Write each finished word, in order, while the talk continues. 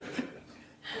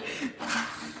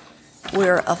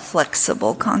We're a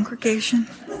flexible congregation.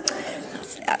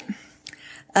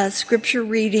 Scripture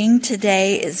reading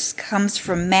today comes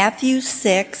from Matthew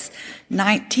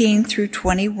 6:19 through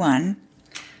 21.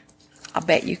 I'll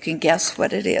bet you can guess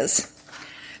what it is.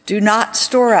 Do not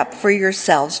store up for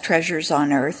yourselves treasures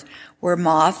on earth, where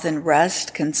moth and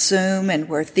rust consume and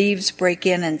where thieves break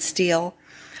in and steal.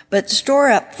 But store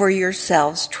up for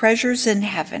yourselves treasures in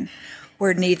heaven,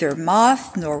 where neither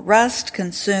moth nor rust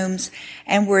consumes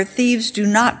and where thieves do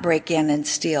not break in and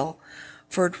steal.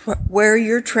 For where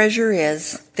your treasure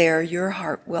is, there your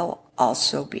heart will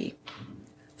also be.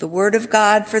 The word of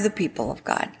God for the people of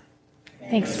God.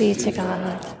 Thanks be to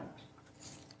God.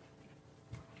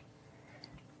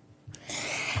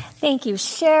 Thank you,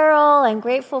 Cheryl. I'm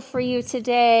grateful for you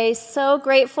today. So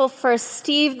grateful for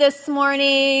Steve this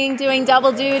morning doing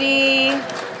double duty.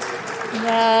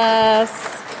 Yes.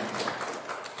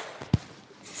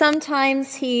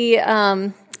 Sometimes he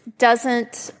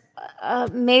doesn't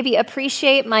maybe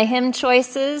appreciate my hymn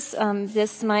choices.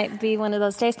 This might be one of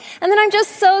those days. And then I'm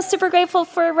just so super grateful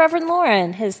for Reverend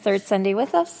Lauren, his third Sunday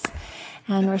with us.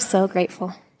 And we're so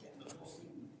grateful.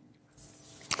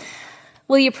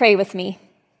 Will you pray with me?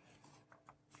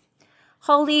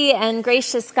 Holy and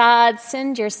gracious God,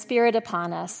 send your Spirit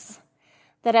upon us,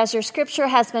 that as your scripture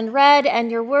has been read and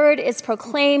your word is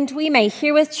proclaimed, we may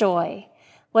hear with joy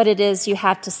what it is you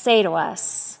have to say to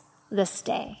us this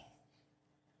day.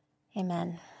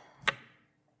 Amen.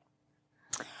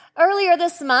 Earlier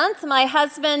this month, my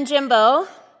husband, Jimbo,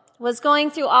 was going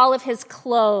through all of his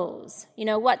clothes. You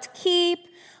know, what to keep,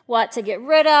 what to get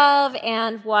rid of,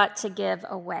 and what to give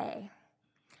away.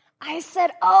 I said,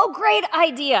 oh, great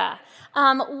idea.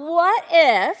 What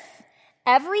if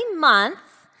every month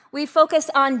we focus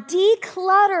on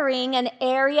decluttering an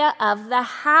area of the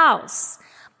house?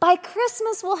 By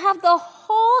Christmas, we'll have the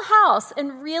whole house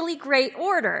in really great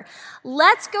order.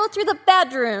 Let's go through the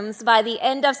bedrooms by the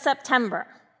end of September.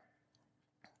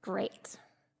 Great.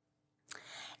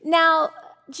 Now,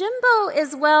 Jimbo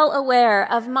is well aware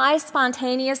of my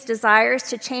spontaneous desires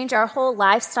to change our whole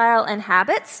lifestyle and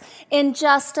habits in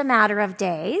just a matter of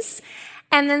days,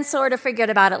 and then sort of forget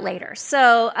about it later.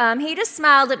 So he just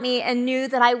smiled at me and knew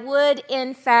that I would,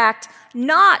 in fact,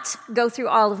 not go through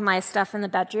all of my stuff in the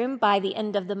bedroom by the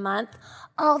end of the month,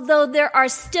 although there are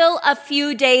still a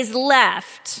few days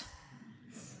left.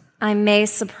 I may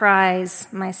surprise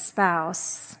my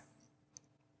spouse.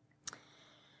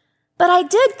 But I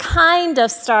did kind of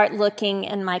start looking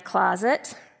in my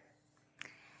closet,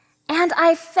 and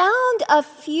I found a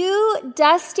few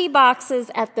dusty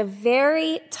boxes at the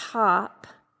very top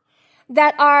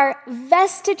that are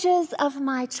vestiges of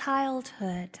my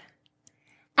childhood.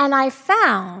 And I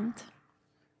found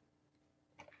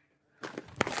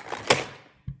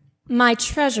my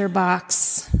treasure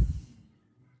box.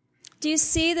 Do you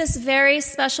see this very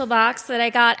special box that I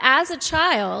got as a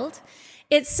child?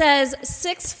 It says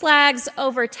Six Flags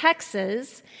Over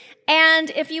Texas. And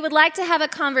if you would like to have a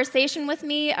conversation with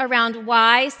me around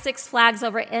why Six Flags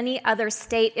over any other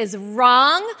state is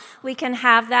wrong, we can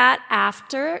have that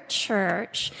after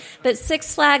church. But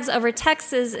Six Flags Over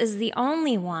Texas is the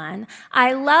only one.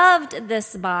 I loved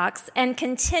this box and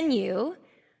continue.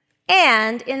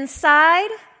 And inside,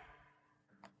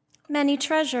 many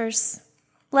treasures.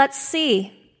 Let's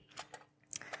see.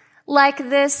 Like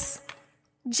this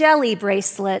jelly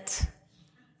bracelet.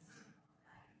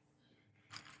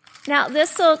 Now,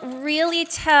 this will really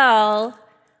tell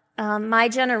my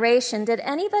generation. Did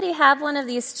anybody have one of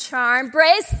these charm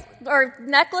or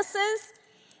necklaces?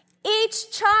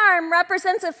 Each charm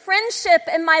represents a friendship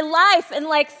in my life in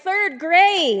like third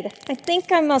grade. I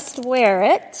think I must wear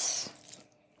it.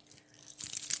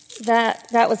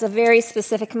 That was a very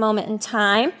specific moment in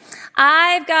time.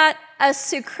 I've got a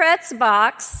Sucrets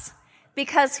box,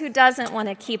 because who doesn't want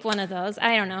to keep one of those?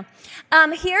 I don't know.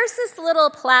 Here's this little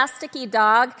plasticky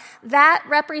dog. That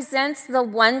represents the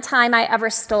one time I ever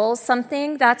stole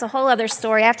something. That's a whole other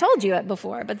story. I've told you it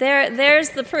before, but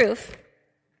there's the proof.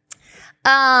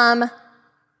 Charlie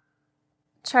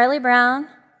Brown,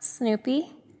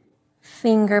 Snoopy,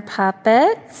 finger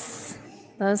puppets.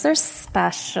 Those are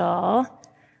special.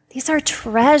 These are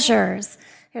treasures.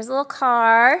 Here's a little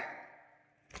car.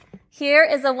 Here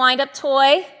is a wind-up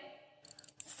toy.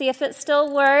 See if it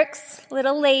still works.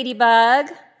 Little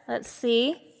ladybug. Let's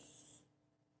see.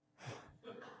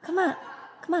 Come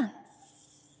on.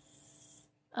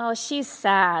 Oh, she's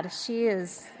sad.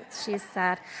 She's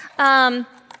sad.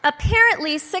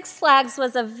 Apparently, Six Flags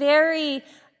was a very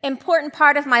important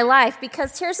part of my life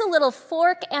because here's a little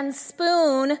fork and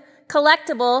spoon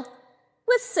collectible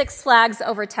with Six Flags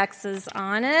Over Texas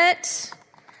on it.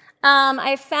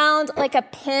 I found like a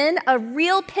pin, a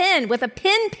real pin with a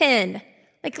pin.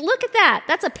 Like, look at that.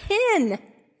 That's a pin,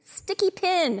 sticky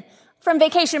pin from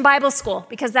Vacation Bible School,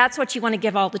 because that's what you want to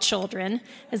give all the children,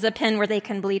 is a pin where they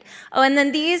can bleed. Oh, and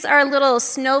then these are little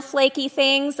snowflakey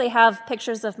things. They have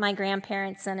pictures of my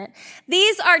grandparents in it.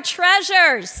 These are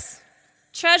treasures.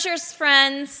 Treasures,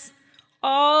 friends,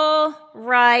 all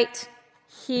right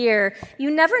here. You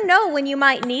never know when you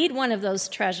might need one of those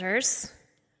treasures.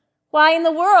 Why in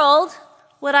the world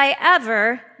would I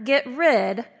ever get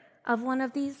rid of one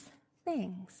of these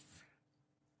things?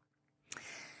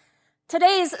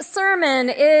 Today's sermon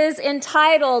is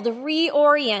entitled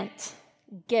Reorient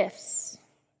Gifts.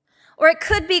 Or it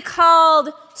could be called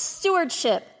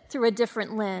Stewardship Through a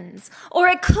Different Lens. Or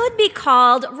it could be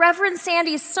called Reverend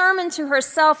Sandy's Sermon to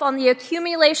Herself on the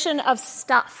Accumulation of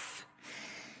Stuff.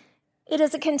 It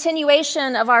is a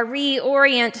continuation of our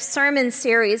Reorient sermon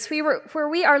series where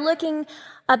we are looking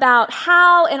about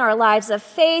how in our lives of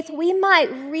faith we might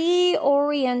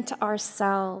reorient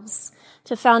ourselves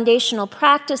to foundational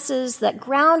practices that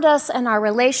ground us in our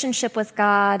relationship with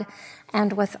God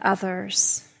and with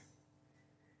others.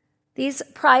 These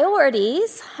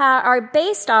priorities are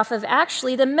based off of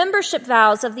actually the membership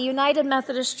vows of the United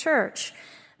Methodist Church,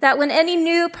 that when any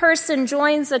new person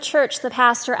joins the church, the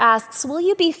pastor asks, will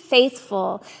you be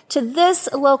faithful to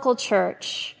this local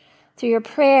church through your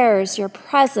prayers, your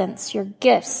presence, your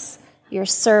gifts, your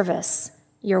service,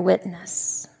 your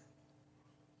witness?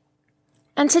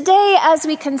 And today, as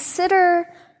we consider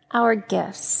our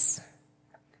gifts,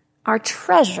 our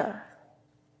treasure,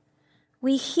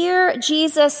 we hear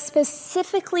Jesus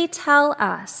specifically tell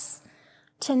us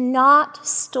to not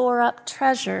store up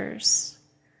treasures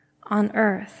on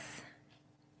earth.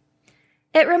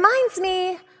 It reminds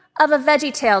me of a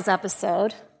VeggieTales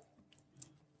episode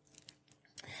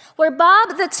where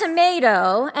Bob the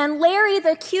tomato and Larry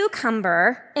the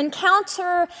cucumber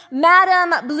encounter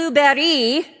Madame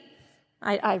Blueberry.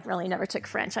 I really never took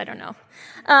French, I don't know,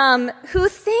 who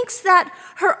thinks that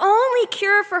her only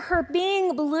cure for her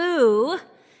being blue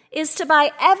is to buy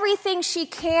everything she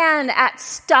can at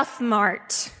Stuff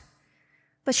Mart.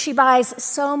 But she buys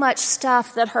so much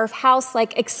stuff that her house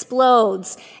like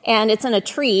explodes, and it's in a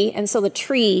tree, and so the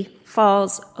tree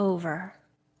falls over.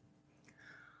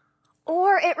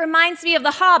 Or it reminds me of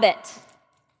The Hobbit.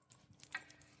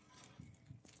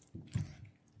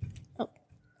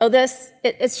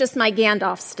 It's just my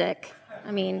Gandalf stick.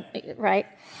 I mean, right?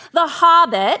 The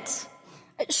Hobbit.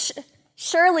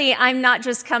 Surely I'm not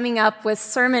just coming up with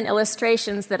sermon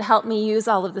illustrations that help me use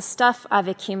all of the stuff I've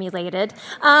accumulated.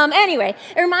 Anyway,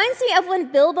 it reminds me of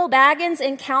when Bilbo Baggins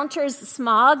encounters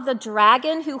Smaug, the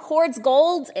dragon, who hoards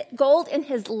gold in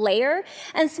his lair.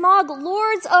 And Smaug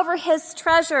lords over his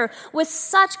treasure with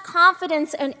such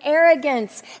confidence and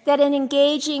arrogance that in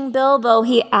engaging Bilbo,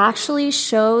 he actually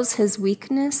shows his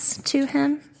weakness to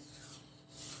him.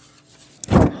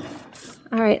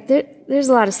 All right, there's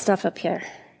a lot of stuff up here.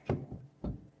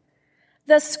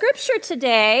 The scripture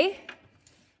today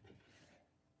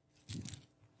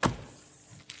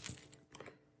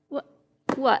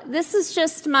what? This is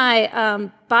just my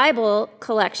Bible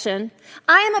collection.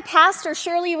 I am a pastor.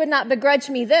 Surely you would not begrudge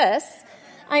me this.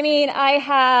 I mean, I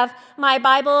have my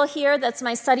Bible here. That's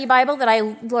my study Bible that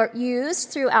I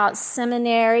used throughout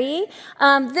seminary.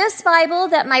 This Bible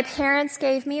that my parents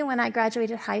gave me when I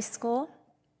graduated high school.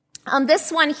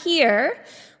 This one here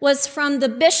was from the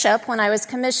bishop when I was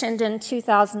commissioned in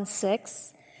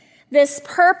 2006. This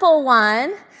purple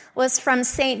one was from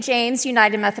St. James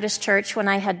United Methodist Church when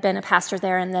I had been a pastor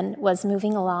there and then was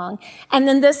moving along. And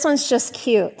then this one's just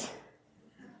cute.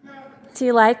 Do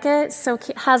you like it? So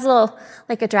cute. Has a little,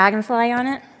 like a dragonfly on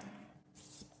it.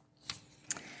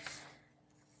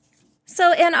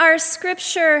 So in our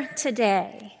scripture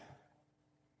today,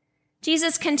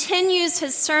 Jesus continues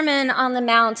his Sermon on the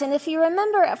Mount. And if you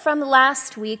remember from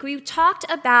last week, we talked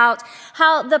about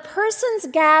how the persons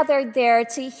gathered there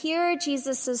to hear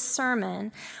Jesus'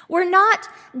 sermon were not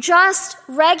just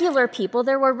regular people.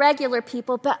 There were regular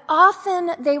people, but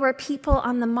often they were people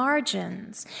on the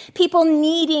margins, people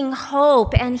needing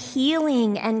hope and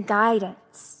healing and guidance.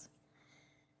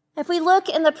 If we look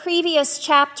in the previous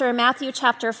chapter, Matthew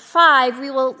chapter 5,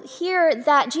 we will hear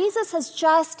that Jesus has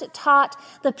just taught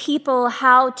the people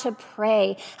how to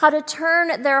pray, how to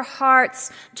turn their hearts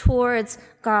towards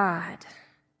God.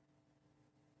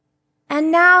 And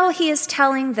now he is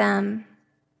telling them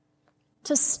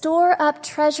to store up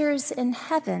treasures in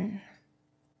heaven,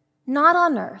 not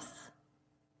on earth.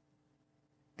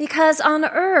 Because on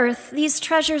earth, these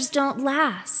treasures don't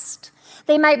last.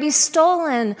 They might be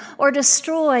stolen or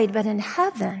destroyed, but in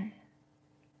heaven,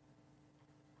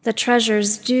 the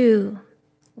treasures do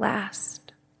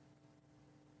last.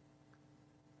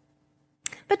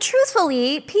 But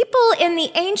truthfully, people in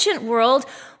the ancient world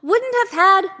wouldn't have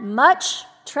had much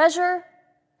treasure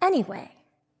anyway,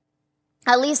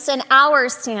 at least in our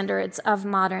standards of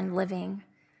modern living.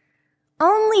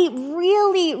 Only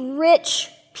really rich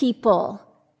people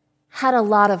had a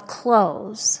lot of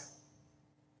clothes.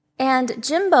 And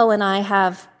Jimbo and I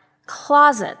have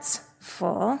closets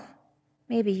full.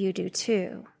 Maybe you do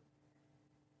too.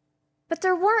 But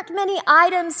there weren't many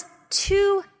items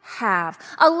to have.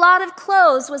 A lot of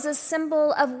clothes was a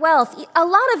symbol of wealth. A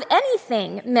lot of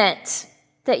anything meant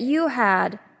that you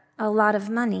had a lot of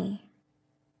money.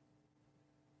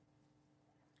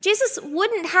 Jesus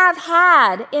wouldn't have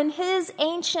had, in his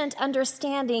ancient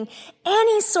understanding,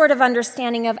 any sort of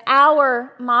understanding of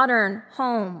our modern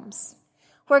homes,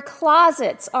 where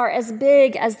closets are as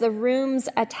big as the rooms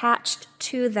attached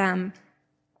to them.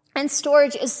 And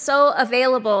storage is so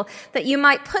available that you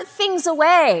might put things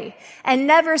away and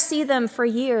never see them for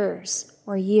years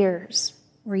or years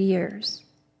or years.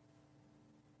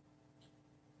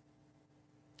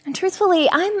 And truthfully,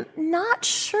 I'm not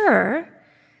sure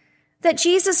that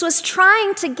Jesus was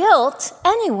trying to guilt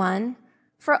anyone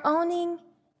for owning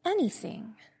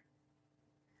anything.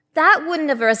 That wouldn't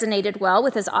have resonated well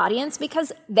with his audience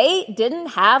because they didn't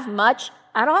have much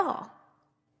at all.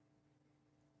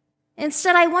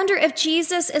 Instead, I wonder if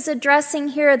Jesus is addressing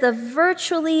here the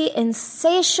virtually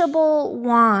insatiable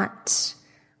want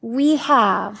we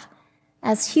have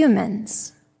as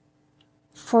humans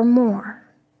for more.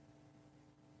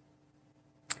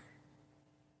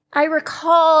 I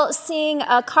recall seeing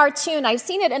a cartoon. I've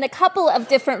seen it in a couple of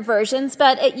different versions,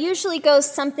 but it usually goes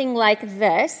something like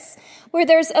this, where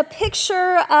there's a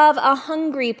picture of a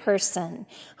hungry person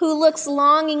who looks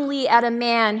longingly at a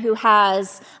man who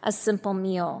has a simple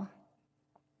meal.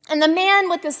 And the man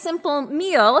with the simple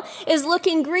meal is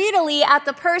looking greedily at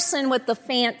the person with the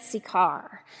fancy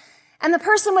car. And the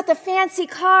person with the fancy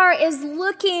car is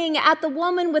looking at the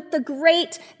woman with the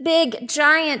great big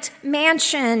giant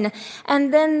mansion.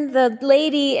 And then the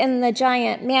lady in the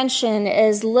giant mansion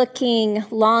is looking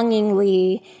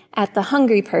longingly at the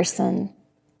hungry person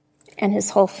and his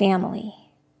whole family.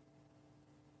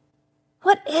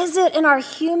 What is it in our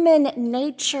human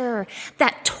nature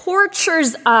that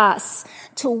tortures us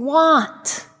to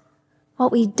want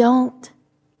what we don't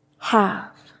have?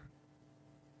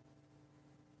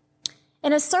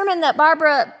 In a sermon that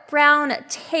Barbara Brown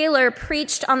Taylor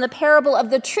preached on the parable of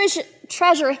the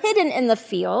treasure hidden in the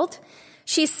field,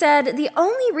 she said, "The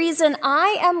only reason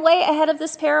I am way ahead of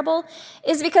this parable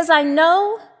is because I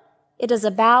know it is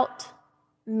about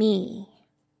me.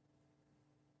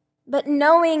 But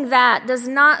knowing that does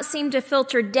not seem to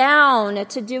filter down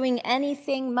to doing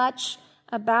anything much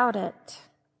about it.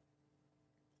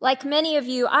 Like many of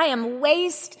you, I am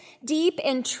waist deep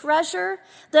in treasure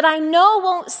that I know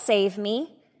won't save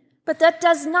me, but that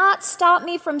does not stop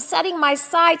me from setting my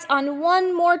sights on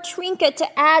one more trinket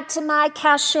to add to my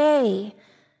cachet.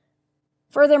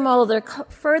 Furthermore,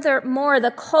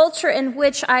 the culture in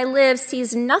which I live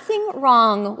sees nothing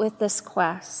wrong with this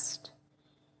quest.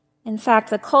 In fact,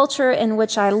 the culture in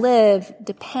which I live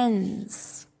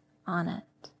depends on it."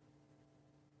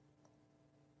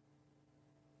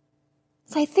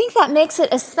 So I think that makes it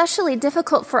especially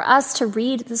difficult for us to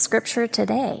read the scripture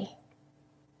today.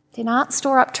 Do not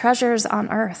store up treasures on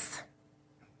earth.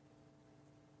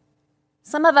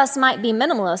 Some of us might be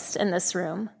minimalist in this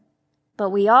room,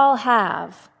 but we all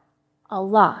have a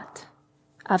lot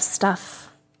of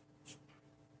stuff.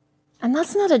 And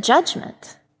that's not a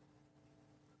judgment.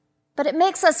 But it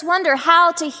makes us wonder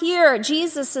how to hear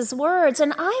Jesus' words.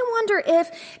 And I wonder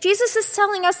if Jesus is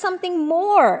telling us something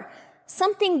more,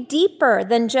 something deeper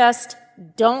than just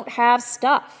don't have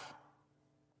stuff.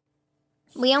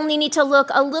 We only need to look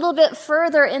a little bit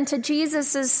further into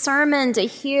Jesus' sermon to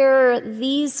hear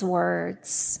these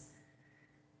words.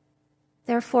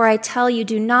 "Therefore, I tell you,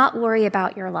 do not worry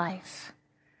about your life,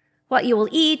 what you will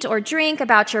eat or drink,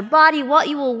 about your body, what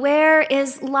you will wear.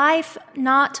 Is life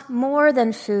not more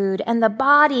than food, and the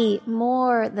body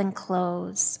more than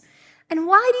clothes? And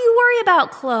why do you worry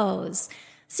about clothes?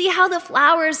 See how the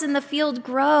flowers in the field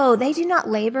grow. They do not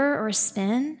labor or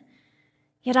spin.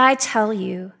 Yet I tell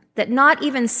you that not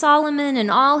even Solomon in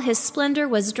all his splendor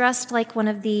was dressed like one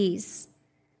of these.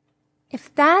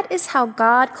 If that is how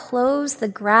God clothes the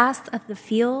grass of the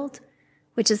field,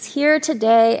 which is here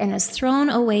today and is thrown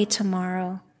away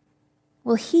tomorrow,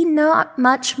 will he not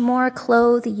much more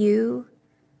clothe you,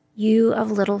 you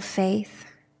of little faith?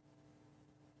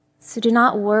 So do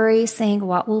not worry, saying,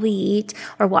 what will we eat,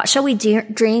 or what shall we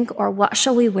drink, or what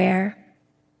shall we wear?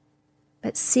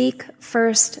 but seek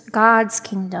first God's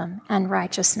kingdom and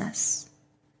righteousness,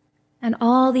 and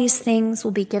all these things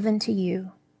will be given to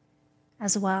you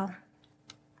as well.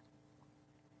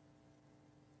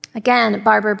 Again,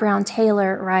 Barbara Brown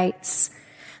Taylor writes,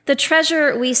 "The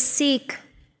treasure we seek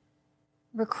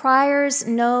requires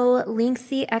no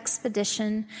lengthy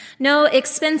expedition, no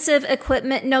expensive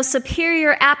equipment, no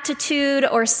superior aptitude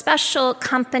or special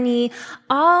company.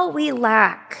 All we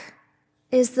lack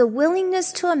is the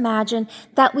willingness to imagine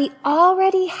that we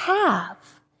already have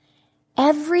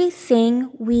everything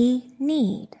we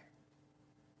need."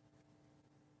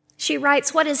 She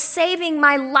writes, "What is saving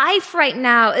my life right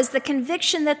now is the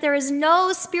conviction that there is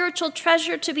no spiritual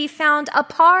treasure to be found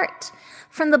apart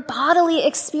from the bodily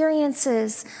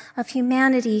experiences of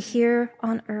humanity here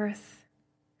on earth.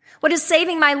 What is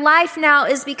saving my life now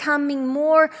is becoming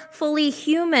more fully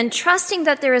human, trusting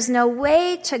that there is no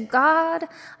way to God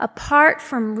apart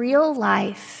from real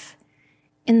life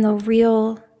in the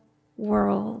real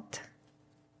world."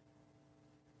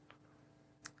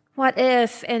 What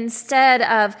if, instead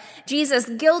of Jesus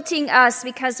guilting us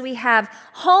because we have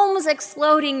homes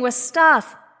exploding with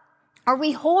stuff, or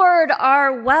we hoard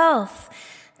our wealth,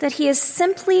 that he is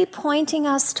simply pointing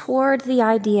us toward the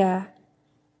idea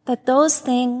that those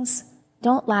things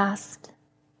don't last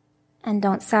and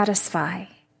don't satisfy.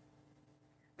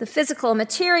 The physical,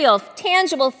 material,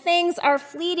 tangible things are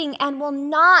fleeting and will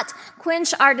not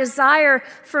quench our desire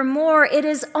for more. It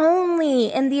is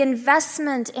only in the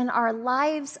investment in our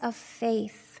lives of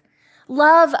faith,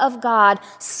 love of God,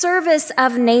 service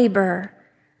of neighbor,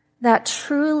 that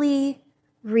truly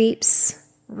reaps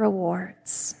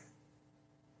rewards.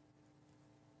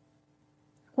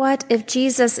 What if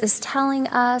Jesus is telling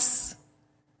us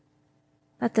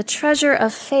that the treasure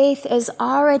of faith is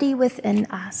already within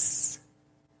us?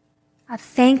 A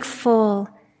thankful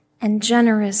and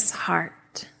generous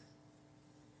heart.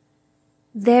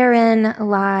 Therein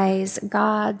lies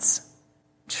God's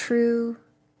true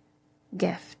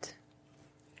gift.